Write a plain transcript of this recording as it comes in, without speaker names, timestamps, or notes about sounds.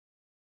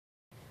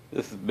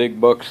This is Big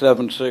Buck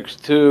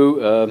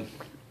 762.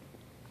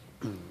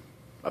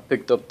 I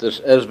picked up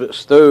this esbit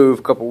stove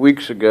a couple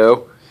weeks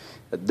ago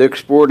at Dick's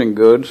Sporting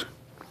Goods.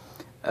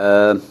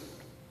 I'm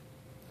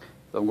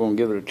going to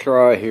give it a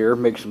try here,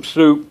 make some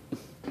soup.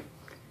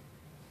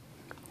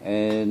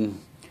 And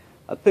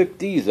I picked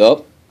these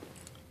up.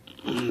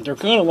 They're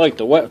kind of like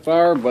the wet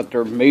fire, but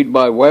they're made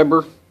by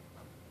Weber.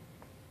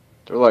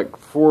 They're like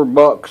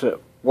 $4 at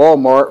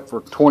Walmart for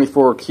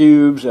 24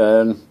 cubes,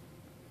 and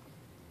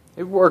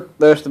it worked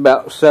just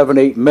about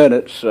 7-8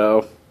 minutes,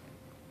 so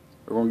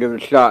we're going to give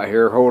it a shot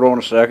here. Hold on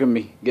a second,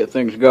 let me get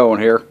things going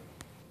here.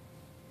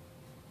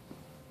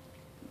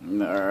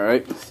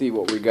 Alright, let's see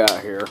what we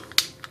got here.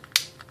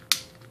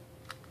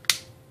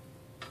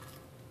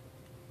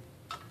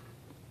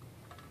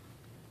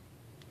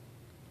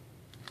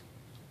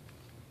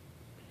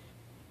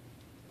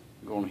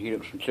 I'm going to heat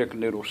up some chicken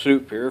noodle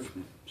soup here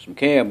from some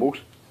Campbell's.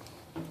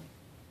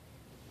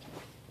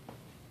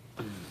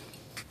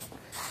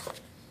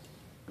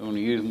 Going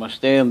to use my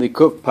Stanley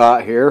cook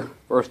pot here.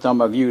 First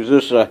time I've used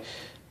this.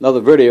 Another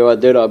video I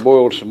did, I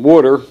boiled some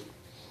water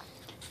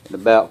in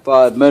about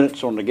 5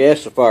 minutes on the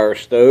gasifier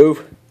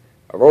stove.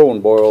 A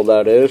rolling boil,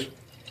 that is.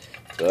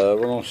 So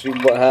we're going to see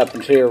what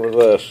happens here with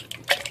this.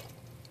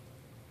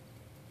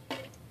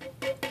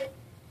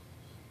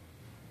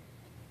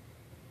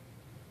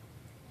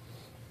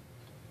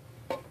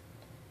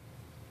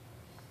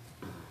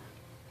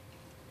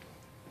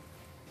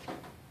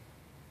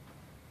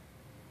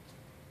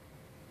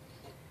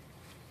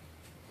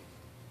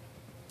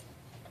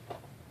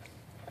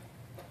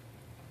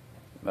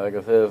 Like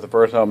I said, it's the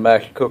first time I'm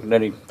actually cooking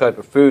any type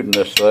of food in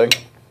this thing.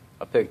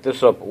 I picked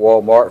this up at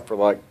Walmart for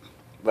like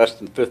less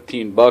than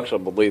 15 bucks, I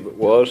believe it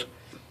was.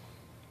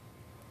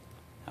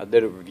 I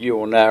did a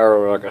review on that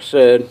earlier, like I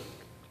said.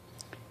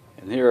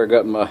 And here I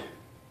got my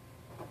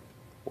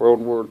World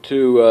War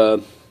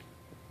II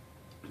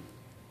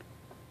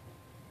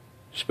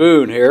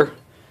spoon here.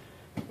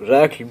 It was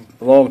actually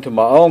belonged to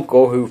my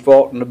uncle who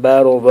fought in the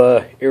Battle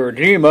of Iwo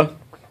Jima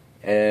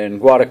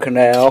and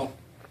Guadalcanal.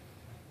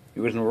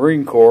 He was in the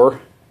Marine Corps.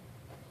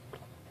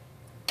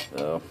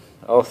 So,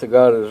 I also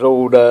got his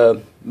old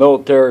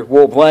military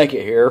wool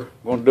blanket here. I'm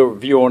going to do a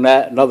review on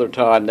that another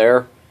time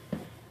there.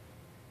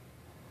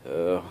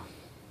 I'll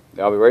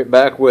be right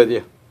back with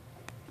you.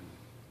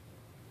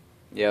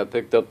 Yeah, I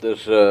picked up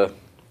this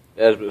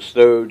esbit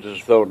stove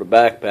just throw in the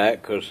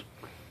backpack because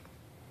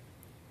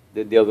I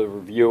did the other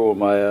review on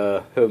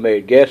my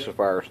homemade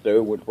gasifier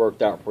stove, which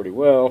worked out pretty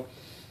well.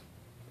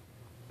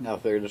 I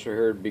figured this right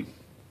here would be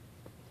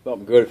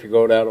something good if you're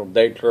going out on a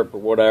day trip or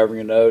whatever,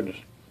 you know, just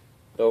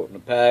throw it in the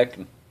pack.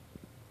 And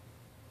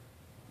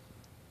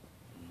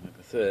like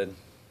I said,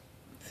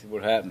 let's see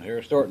what happens here.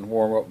 It's starting to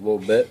warm up a little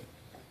bit.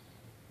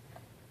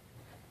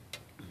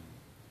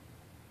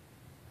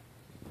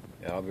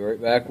 Yeah, I'll be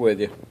right back with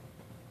you.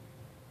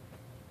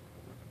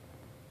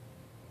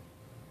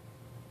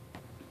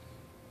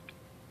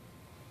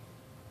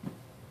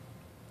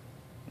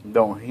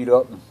 Don't heat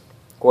up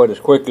quite as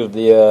quick as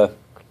the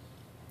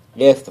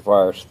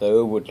gasifier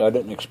stove, which I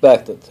didn't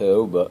expect it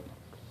to, but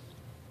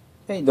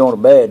it ain't doing a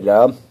bad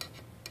job.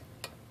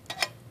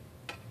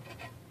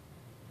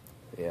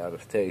 Yeah, I'll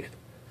just taste.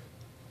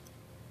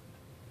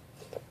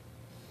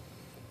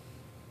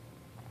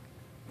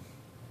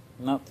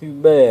 Not too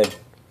bad.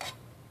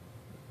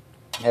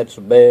 Had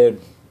some bad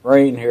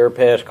rain here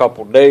past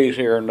couple of days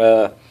here in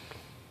the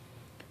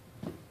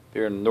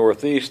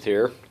Northeast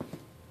here.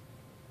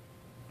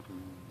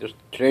 Just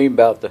a shame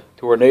about the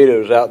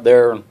tornadoes out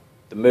there in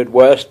the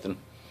Midwest, and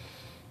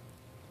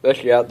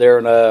especially out there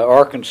in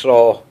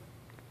Arkansas,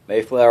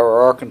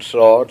 Mayflower,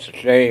 Arkansas. It's a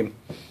shame.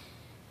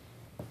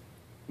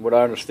 From what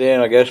I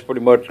understand, I guess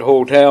pretty much the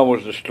whole town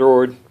was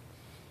destroyed.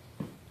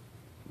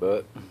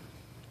 But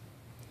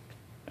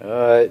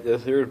alright,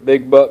 this here's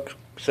Big Buck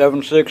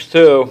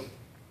 762.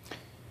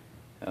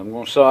 I'm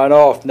going to sign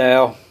off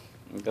now.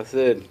 Like I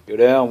said, go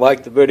down,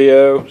 like the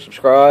video,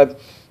 subscribe.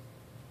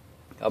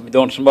 I'll be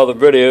doing some other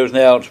videos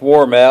now. It's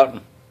warm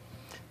out.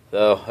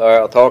 So,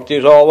 alright, I'll talk to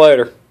you all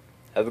later.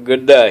 Have a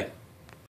good day.